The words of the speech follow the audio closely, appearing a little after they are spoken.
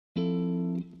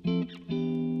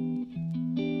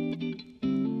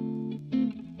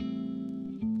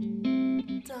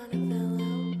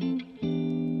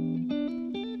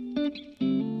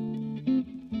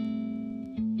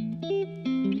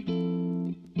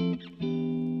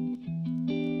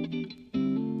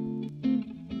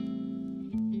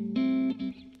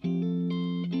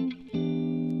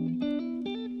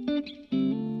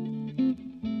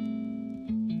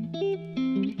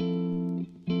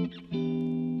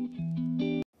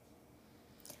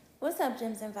up,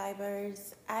 Gems and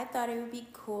Vibers? I thought it would be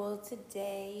cool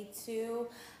today to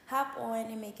hop on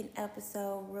and make an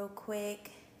episode real quick.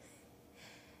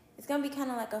 It's going to be kind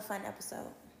of like a fun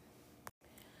episode.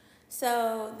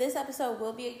 So this episode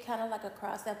will be kind of like a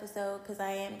cross episode because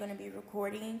I am going to be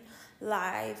recording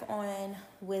live on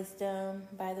Wisdom.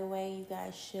 By the way, you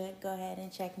guys should go ahead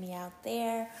and check me out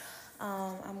there.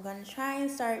 I'm going to try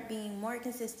and start being more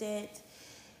consistent.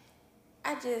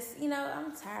 I just,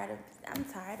 I'm tired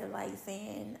of like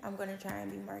saying I'm going to try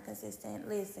and be more consistent.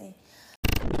 Listen,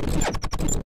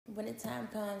 when the time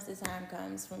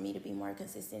comes for me to be more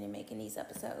consistent in making these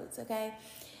episodes, okay?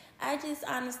 I just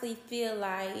honestly feel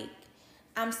like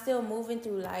I'm still moving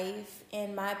through life,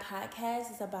 and my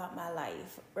podcast is about my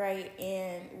life, right?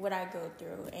 And what I go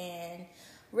through and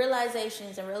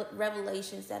realizations and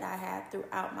revelations that I have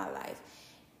throughout my life.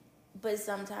 But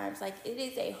sometimes, it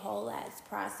is a whole ass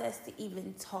process to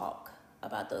even talk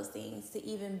about those things, to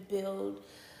even build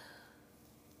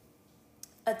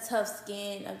a tough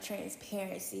skin of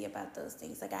transparency about those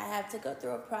things. I have to go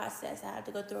through a process. I have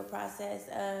to go through a process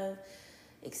of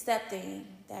accepting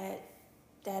that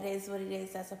is what it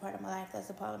is. That's a part of my life. That's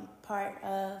a part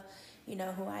of,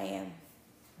 who I am.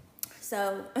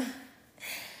 So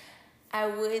I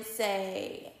would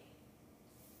say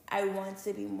I want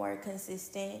to be more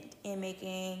consistent in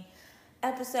making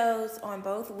episodes on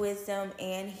both Wisdom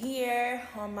and here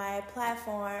on my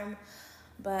platform,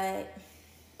 but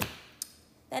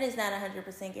that is not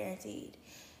 100% guaranteed.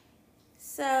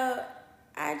 So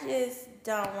I just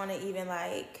don't want to even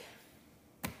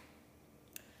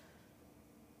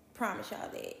promise y'all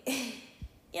that. I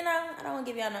don't want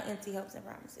to give y'all no empty hopes and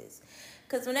promises.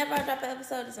 Because whenever I drop an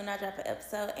episode, it's when I drop an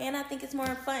episode. And I think it's more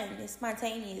fun. It's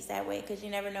spontaneous that way because you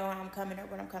never know how I'm coming or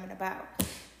what I'm coming about.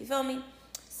 You feel me?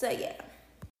 So, yeah.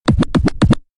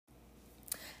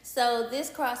 So, this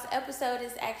cross episode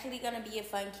is actually going to be a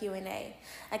fun Q&A.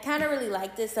 I kind of really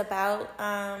like this about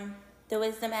the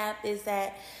Wisdom app is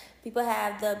that people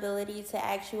have the ability to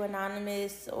ask you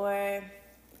anonymous or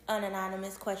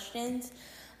unanonymous questions.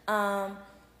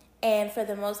 And for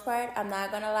the most part, I'm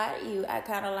not going to lie to you, I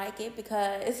kind of like it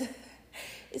because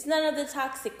it's none of the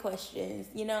toxic questions,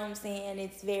 you know what I'm saying?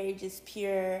 It's very just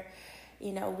pure,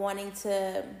 wanting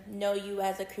to know you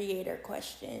as a creator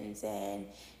questions and,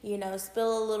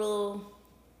 spill a little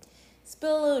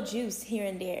juice here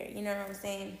and there, you know what I'm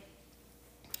saying?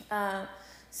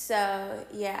 So,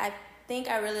 yeah, I think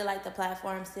I really like the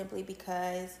platform simply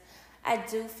because I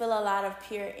do feel a lot of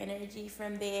pure energy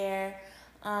from there.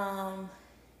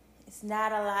 It's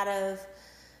not a lot of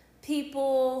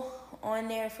people on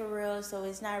there for real, so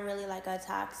it's not really like a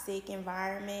toxic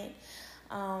environment.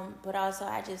 But also,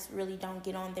 I just really don't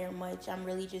get on there much. I'm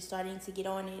really just starting to get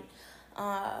on it.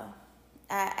 I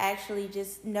actually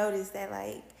just noticed that,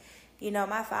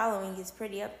 my following is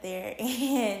pretty up there,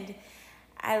 and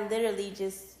I literally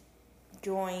just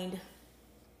joined.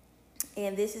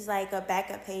 And this is like a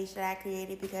backup page that I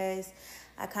created because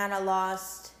I kind of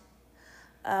lost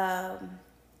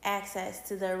access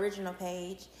to the original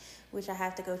page, which I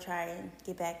have to go try and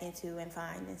get back into and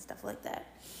find and stuff like that.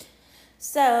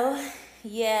 So,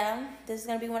 yeah, this is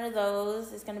going to be one of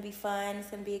those. It's going to be fun.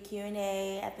 It's going to be a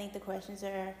Q&A. I think the questions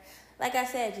are, like I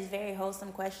said, just very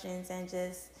wholesome questions and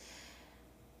just,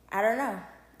 I don't know.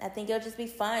 I think it'll just be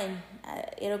fun.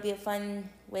 It'll be a fun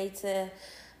way to,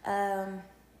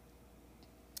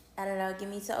 get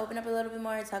me to open up a little bit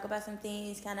more, talk about some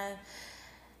things, kind of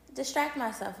distract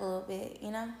myself a little bit,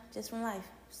 just from life.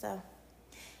 So,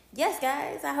 yes,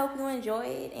 guys, I hope you enjoy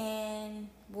it and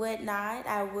whatnot.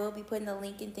 I will be putting the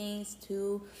link and things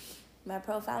to my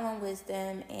profile on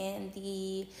Wisdom and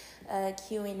the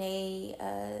Q&A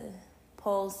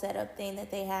poll setup thing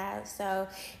that they have. So,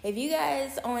 if you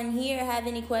guys on here have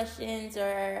any questions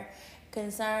or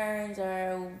concerns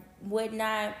or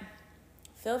whatnot,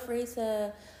 feel free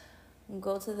to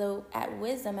go to the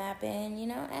Wisdom app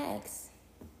and, ask.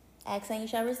 Ask and you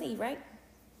shall receive, right?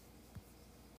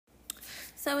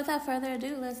 So without further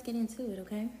ado, let's get into it,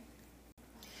 okay?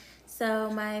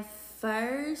 So my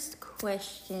first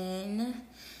question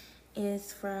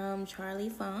is from Charlie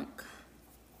Funk.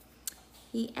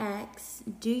 He asks,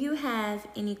 do you have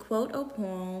any quote or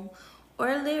poem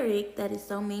or lyric that is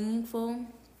so meaningful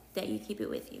that you keep it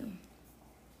with you?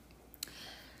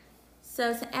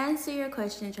 So to answer your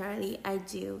question, Charlie, I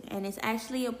do. And it's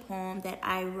actually a poem that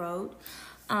I wrote.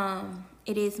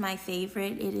 It is my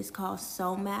favorite. It is called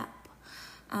Soul Map.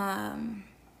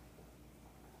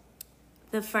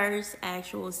 The first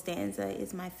actual stanza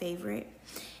is my favorite,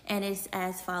 and it's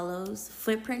as follows.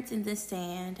 Footprints in the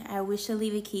sand, I wish to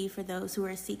leave a key for those who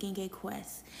are seeking a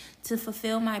quest, to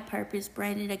fulfill my purpose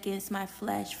branded against my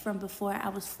flesh from before I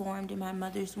was formed in my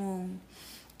mother's womb,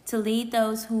 to lead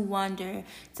those who wander,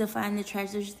 to find the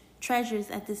treasures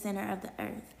at the center of the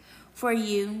earth. For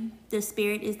you, the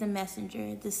spirit is the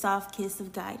messenger, the soft kiss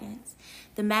of guidance.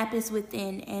 The map is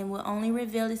within and will only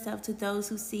reveal itself to those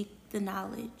who seek the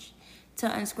knowledge. To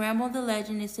unscramble the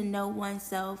legend is to know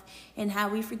oneself and how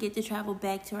we forget to travel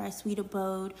back to our sweet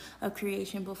abode of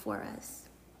creation before us.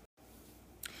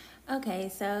 Okay,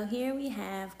 so here we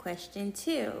have question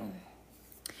 2,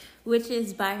 which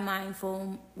is from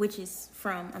Mindful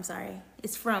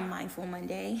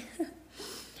Monday.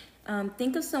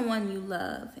 Think of someone you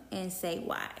love and say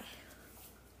why.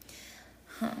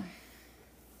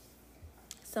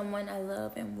 Someone I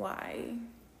love and why.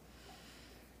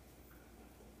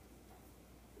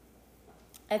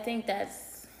 I think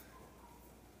that's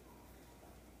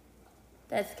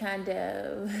kind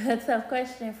of a tough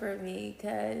question for me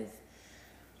because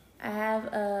I have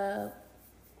a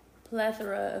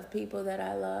plethora of people that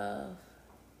I love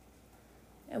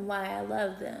and why I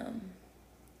love them.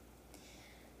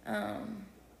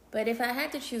 But if I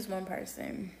had to choose one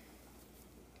person,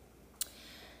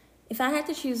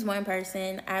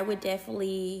 I would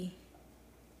definitely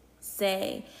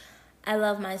say I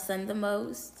love my son the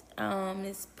most.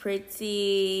 It's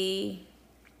pretty,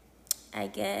 I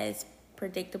guess,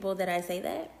 predictable that I say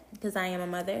that because I am a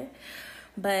mother.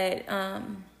 But I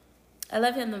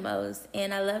love him the most,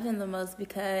 and I love him the most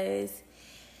because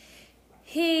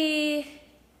he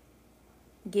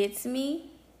gets me.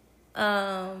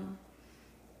 And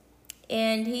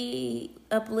he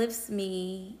uplifts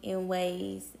me in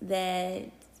ways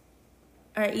that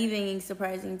are even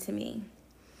surprising to me.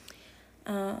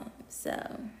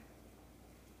 So,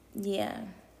 yeah.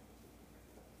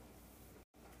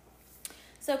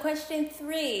 So question 3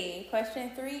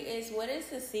 is, what is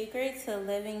the secret to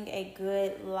living a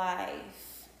good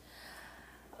life?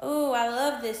 Oh, I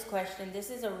love this question. This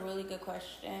is a really good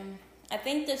question. I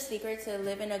think the secret to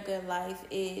living a good life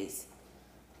is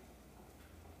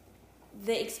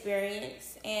the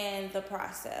experience and the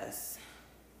process.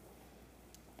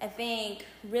 I think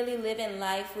really living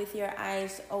life with your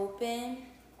eyes open,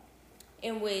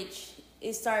 in which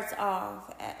it starts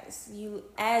off as you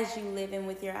living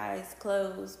with your eyes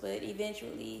closed, but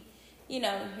eventually,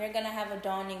 you're gonna have a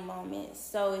dawning moment.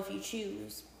 So if you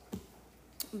choose,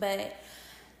 but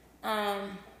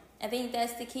I think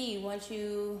that's the key. Once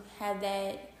you have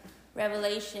that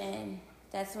revelation,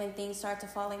 that's when things start to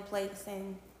fall in place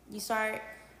and you start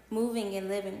moving and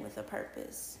living with a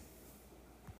purpose.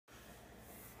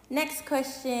 Next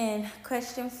question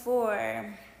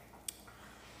 4.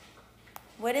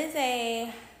 What is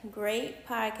a great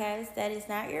podcast that is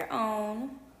not your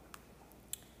own,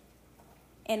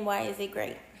 and why is it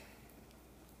great?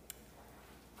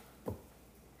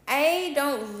 I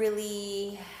don't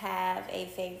really have a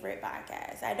favorite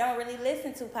podcast. I don't really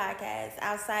listen to podcasts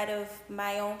outside of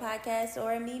my own podcast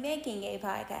or me making a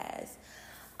podcast.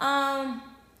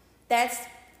 That's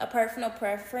a personal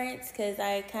preference because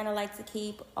I kind of like to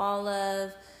keep all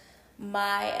of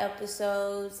my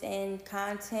episodes and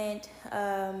content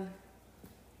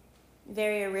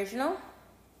very original.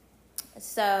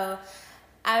 So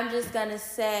I'm just going to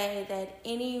say that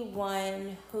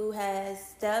anyone who has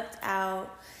stepped out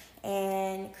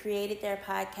and created their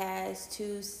podcast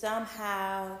to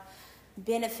somehow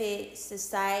benefit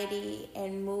society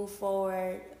and move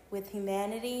forward with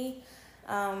humanity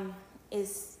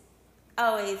is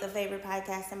always a favorite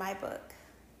podcast in my book.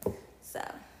 So,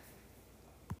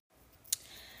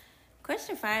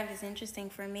 question 5 is interesting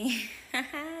for me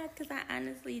because I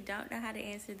honestly don't know how to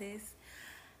answer this.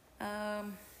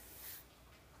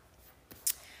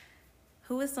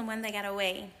 Who is the one that got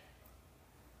away?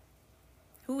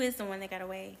 Who is the one that got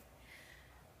away?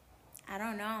 I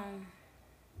don't know.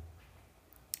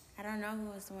 I don't know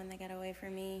who was the one that got away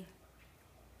from me.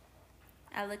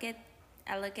 I look at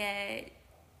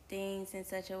things in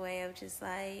such a way of just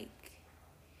like,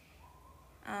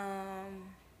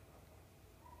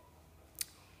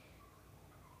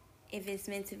 if it's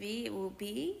meant to be, it will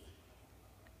be.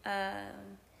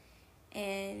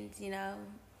 And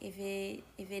if it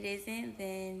isn't,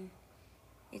 then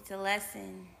it's a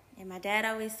lesson. And my dad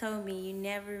always told me, you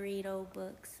never read old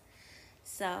books.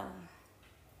 So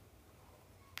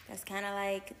that's kind of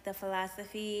like the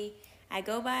philosophy I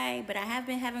go by, but I have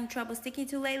been having trouble sticking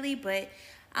to lately, but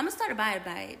I'm going to start abiding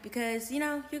by it because,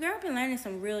 your girl been learning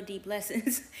some real deep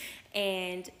lessons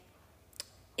and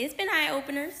it's been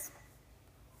eye-openers.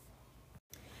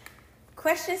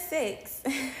 Question 6.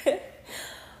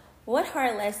 What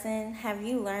hard lesson have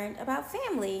you learned about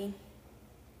family?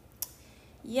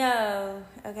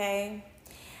 Okay.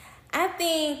 I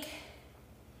think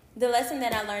the lesson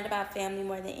that I learned about family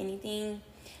more than anything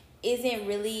isn't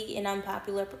really an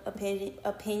unpopular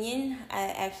opinion. I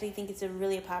actually think it's a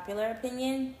really popular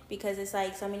opinion because it's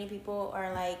like so many people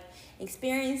are like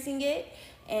experiencing it.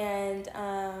 And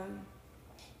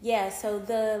so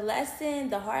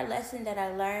the hard lesson that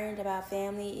I learned about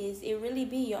family is it really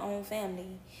be your own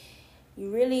family.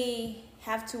 You really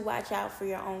have to watch out for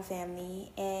your own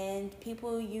family, and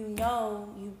people you know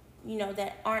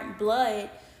that aren't blood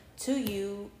to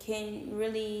you can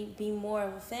really be more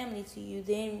of a family to you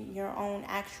than your own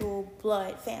actual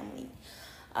blood family.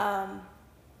 But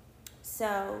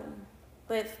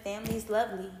family's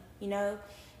lovely,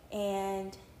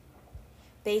 and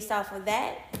based off of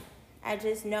that, I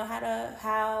just know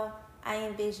how I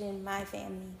envision my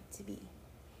family to be.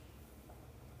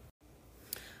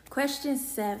 Question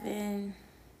 7.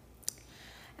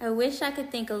 I wish I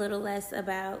could think a little less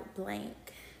about blank.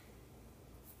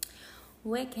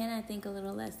 What can I think a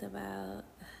little less about?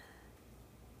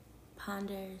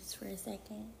 Ponders for a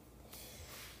second.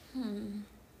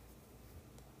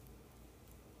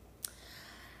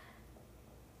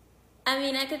 I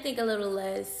mean, I could think a little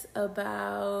less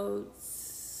about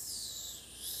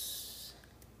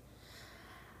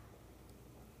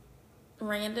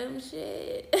random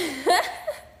shit.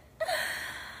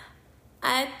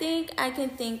 I think I can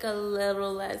think a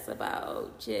little less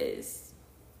about just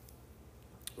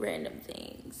random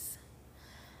things.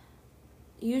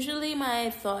 Usually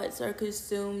my thoughts are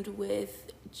consumed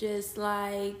with just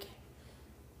like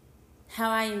how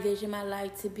I envision my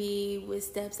life to be, with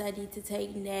steps I need to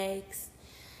take next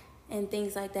and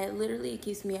things like that. Literally it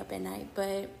keeps me up at night.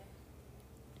 But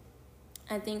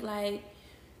I think like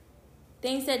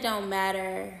things that don't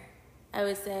matter, I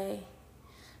would say,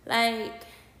 like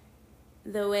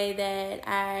the way that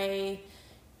I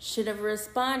should have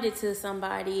responded to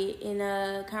somebody in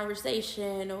a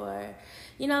conversation, or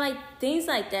like things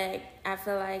like that. I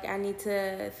feel like I need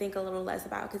to think a little less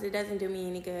about because it doesn't do me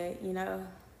any good,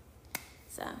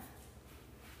 so.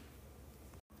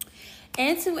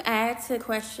 And to add to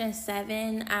question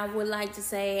 7, I would like to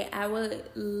say I would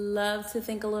love to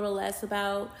think a little less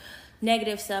about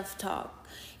negative self-talk.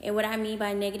 And what I mean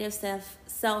by negative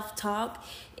self-talk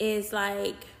is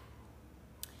like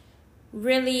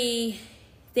really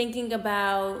thinking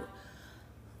about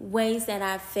ways that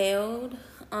I failed,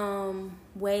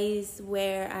 ways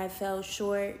where I fell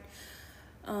short,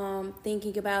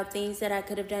 thinking about things that I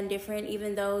could have done different,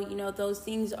 even though, those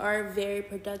things are very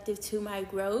productive to my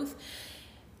growth.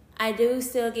 I do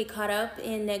still get caught up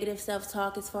in negative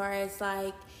self-talk as far as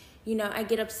like, I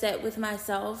get upset with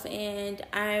myself and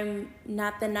I'm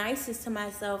not the nicest to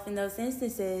myself in those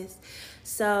instances.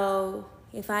 So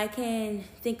if I can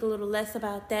think a little less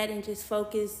about that and just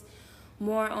focus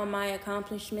more on my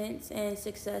accomplishments and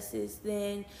successes,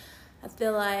 then I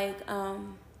feel like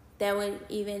that would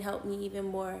even help me even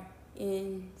more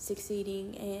in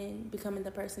succeeding and becoming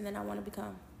the person that I want to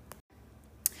become.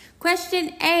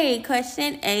 Question 8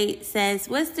 says,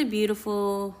 what's the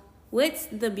beautifulness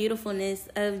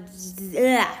of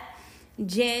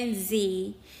Gen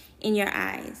Z in your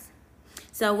eyes?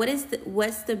 So what's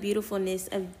the beautifulness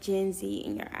of Gen Z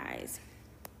in your eyes?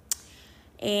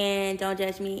 And don't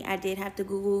judge me, I did have to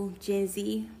Google Gen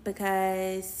Z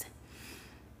because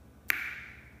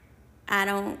I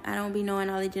don't be knowing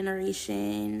all the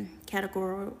generation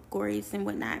categories and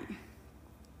whatnot.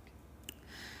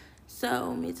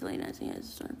 So mid to late 1900s,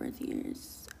 start birth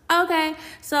years. Okay,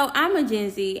 so I'm a Gen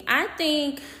Z. I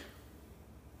think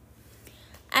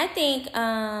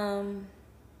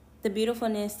the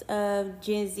beautifulness of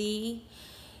Gen Z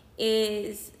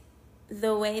is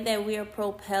the way that we are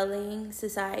propelling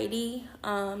society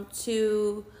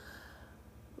to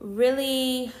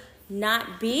really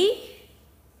not be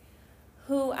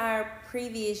who our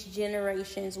previous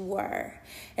generations were,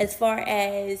 as far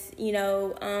as,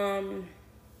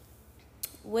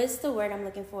 what's the word I'm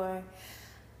looking for?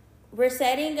 We're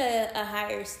setting a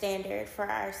higher standard for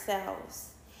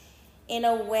ourselves in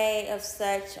a way of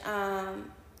such,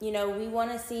 we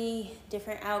want to see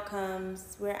different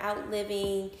outcomes. We're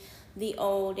outliving the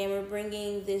old and we're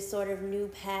bringing this sort of new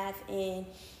path in.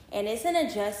 And it's an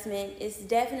adjustment. It's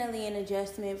definitely an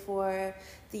adjustment for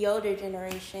the older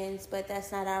generations, but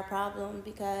that's not our problem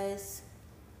because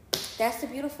that's the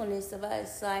beautifulness of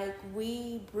us. Like,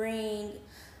 we bring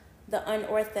the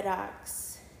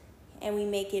unorthodox and we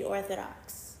make it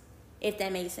orthodox, if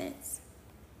that makes sense.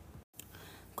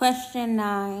 Question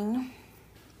 9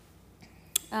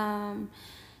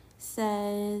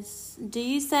 says, do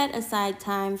you set aside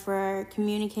time for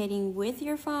communicating with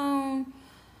your phone,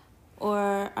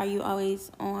 or are you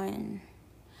always on?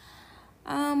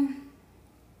 I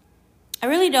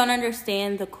really don't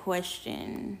understand the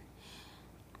question.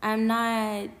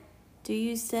 Do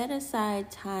you set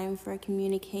aside time for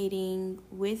communicating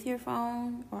with your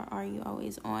phone, or are you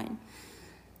always on?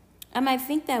 I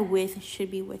think that with should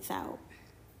be without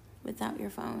your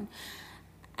phone.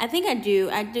 I think I do.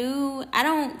 I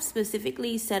don't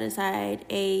specifically set aside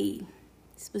a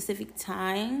specific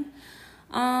time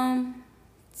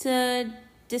to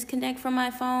disconnect from my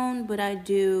phone, but I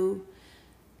do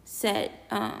take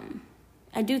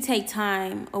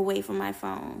time away from my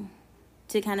phone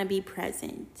to kind of be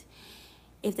present,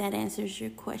 if that answers your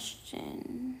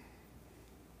question.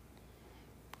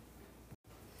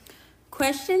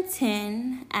 Question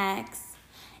 10 asks,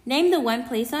 name the one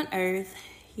place on earth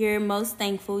you're most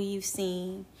thankful you've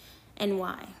seen and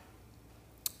why.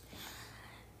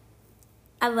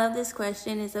 I love this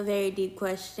question. It's a very deep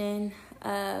question.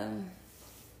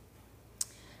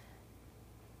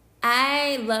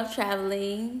 I love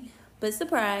traveling, but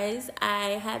surprise,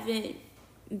 I haven't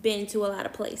been to a lot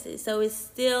of places. So it's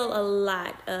still a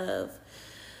lot of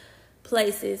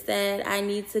places that I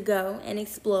need to go and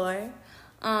explore.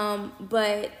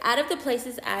 But out of the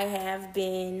places I have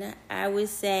been, I would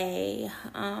say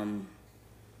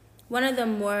one of the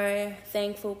more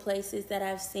thankful places that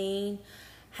I've seen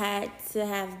had to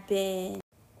have been,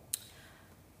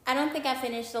 I don't think I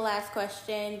finished the last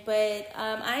question, but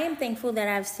I am thankful that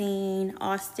I've seen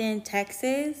Austin,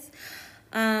 Texas.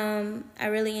 I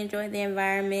really enjoy the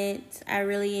environment. I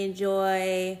really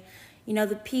enjoy,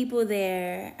 the people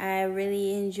there. I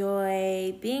really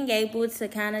enjoy being able to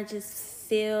kind of just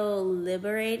feel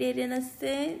liberated in a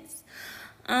sense.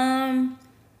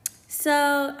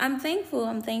 So I'm thankful.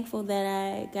 I'm thankful that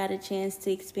I got a chance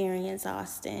to experience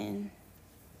Austin.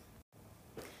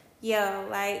 Yo,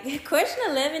 question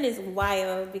 11 is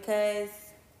wild because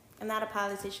I'm not a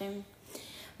politician.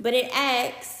 But it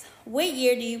asks, what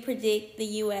year do you predict the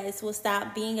U.S. will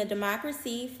stop being a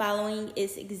democracy following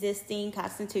its existing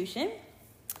constitution?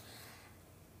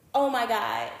 Oh my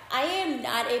God. I am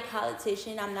not a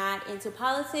politician. I'm not into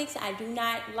politics. I do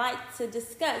not like to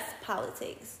discuss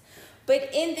politics. But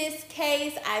in this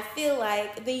case, I feel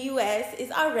like the U.S. is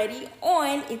already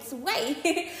on its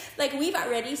way. We've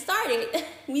already started.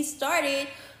 We started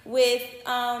with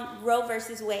Roe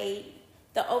versus Wade,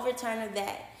 the overturn of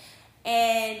that.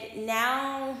 And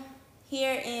now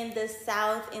here in the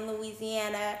South, in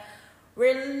Louisiana,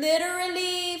 we're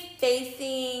literally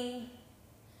facing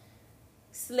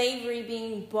slavery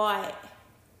being brought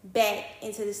back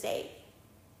into the state.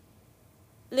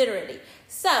 Literally.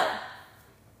 So,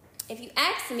 if you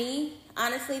ask me,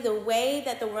 honestly, the way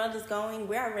that the world is going,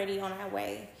 we're already on our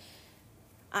way.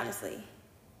 Honestly.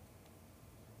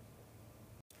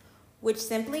 Which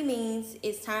simply means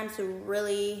it's time to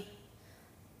really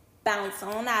bounce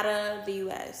on out of the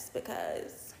U.S.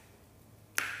 because,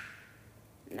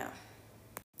 no.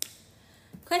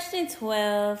 Question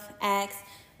 12 asks,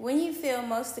 when you feel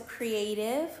most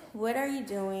creative, what are you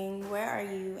doing, where are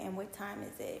you, and what time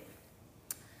is it?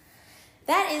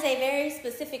 That is a very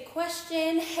specific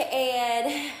question,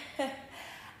 and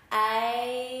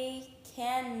I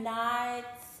cannot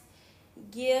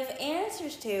give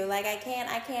answers to. I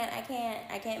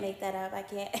can't make that up. I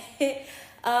can't.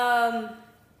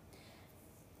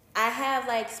 I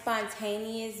have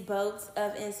spontaneous bolts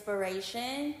of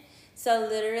inspiration. So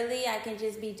literally I can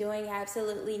just be doing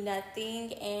absolutely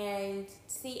nothing and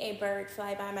see a bird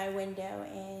fly by my window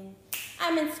and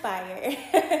I'm inspired.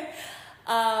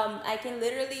 I can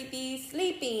literally be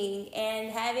sleeping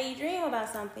and have a dream about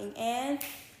something and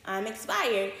I'm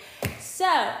inspired.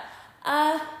 So,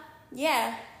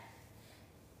 yeah.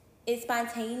 Is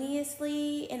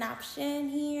spontaneously an option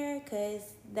here?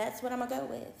 Because that's what I'm going to go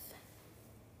with.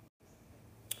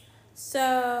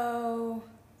 So,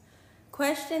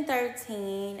 question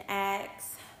 13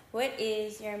 asks, what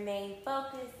is your main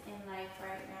focus in life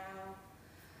right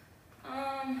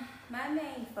now? My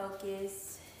main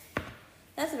focus,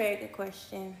 that's a very good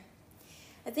question.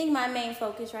 I think my main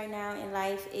focus right now in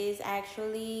life is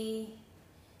actually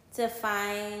to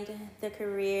find the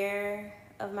career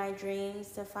of my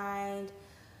dreams, to find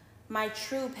my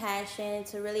true passion,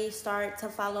 to really start to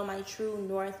follow my true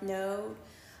north node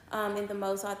in the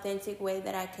most authentic way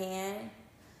that I can.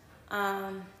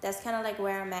 That's kind of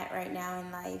where I'm at right now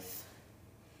in life.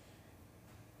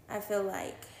 I feel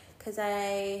because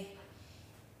I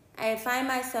find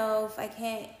myself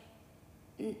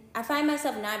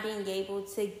not being able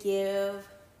to give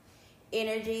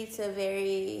energy to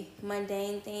very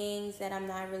mundane things that I'm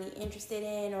not really interested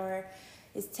in or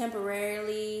is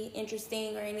temporarily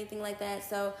interesting or anything like that.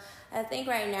 So I think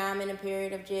right now I'm in a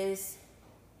period of just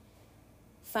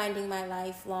finding my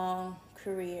lifelong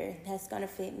career that's going to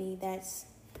fit me, that's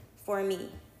for me.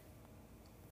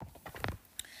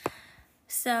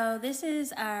 So this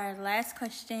is our last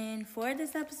question for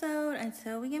this episode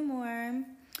until we get more.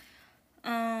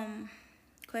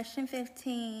 Question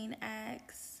 15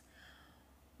 asks,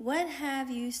 what have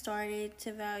you started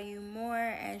to value more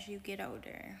as you get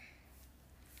older?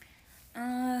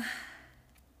 I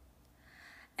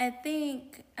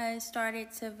think I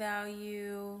started to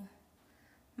value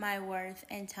my worth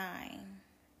and time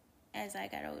as I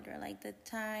got older. Like the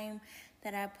time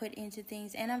that I put into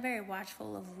things. And I'm very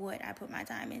watchful of what I put my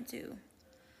time into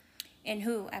and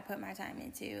who I put my time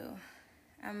into.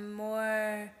 I'm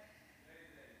more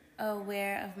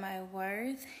aware of my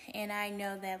worth, and I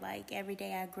know that like every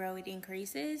day I grow, it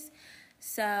increases.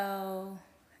 So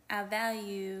I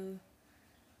value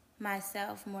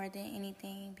myself more than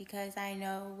anything because I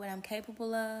know what I'm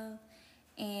capable of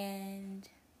and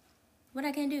what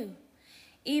I can do.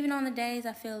 Even on the days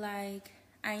I feel like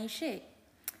I ain't shit,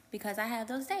 because I have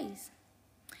those days.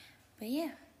 But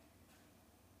yeah.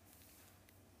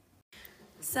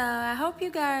 So I hope you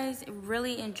guys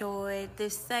really enjoyed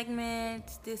this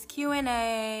segment, this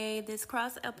Q&A, this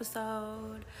cross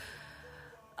episode.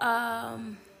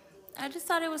 I just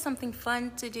thought it was something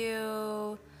fun to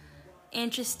do,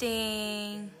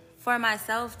 interesting for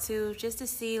myself too, just to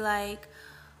see like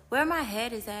where my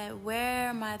head is at,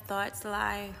 where my thoughts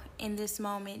lie in this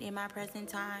moment, in my present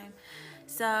time.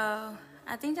 So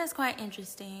I think that's quite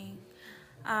interesting.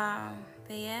 But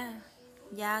yeah,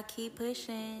 y'all keep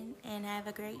pushing and have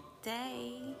a great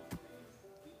day.